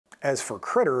As for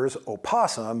critters,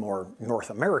 opossum, or North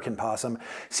American possum,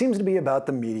 seems to be about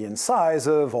the median size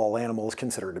of all animals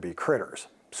considered to be critters.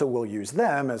 So we'll use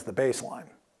them as the baseline.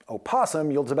 Opossum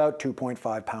yields about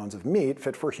 2.5 pounds of meat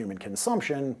fit for human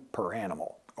consumption per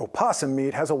animal. Opossum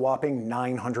meat has a whopping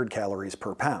 900 calories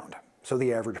per pound. So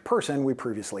the average person we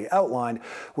previously outlined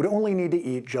would only need to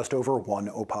eat just over 1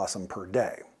 opossum per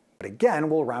day. But again,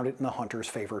 we'll round it in the hunter's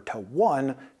favor to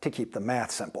 1 to keep the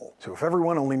math simple. So if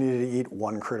everyone only needed to eat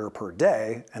 1 critter per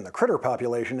day, and the critter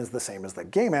population is the same as the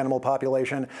game animal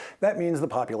population, that means the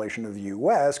population of the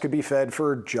US could be fed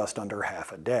for just under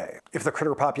half a day. If the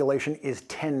critter population is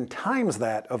 10 times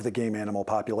that of the game animal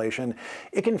population,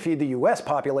 it can feed the US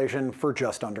population for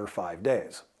just under 5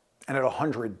 days. And at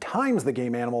 100 times the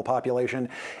game animal population,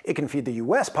 it can feed the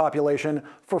US population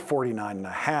for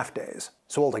 49.5 days.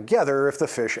 So altogether, if the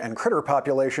fish and critter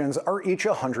populations are each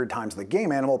 100 times the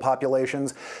game animal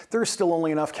populations, there's still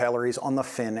only enough calories on the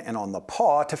fin and on the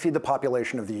paw to feed the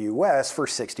population of the US for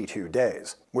 62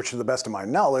 days, which to the best of my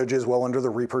knowledge is well under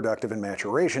the reproductive and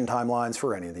maturation timelines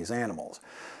for any of these animals.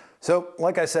 So,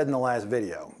 like I said in the last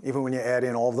video, even when you add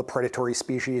in all of the predatory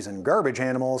species and garbage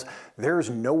animals,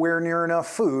 there's nowhere near enough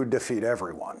food to feed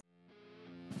everyone.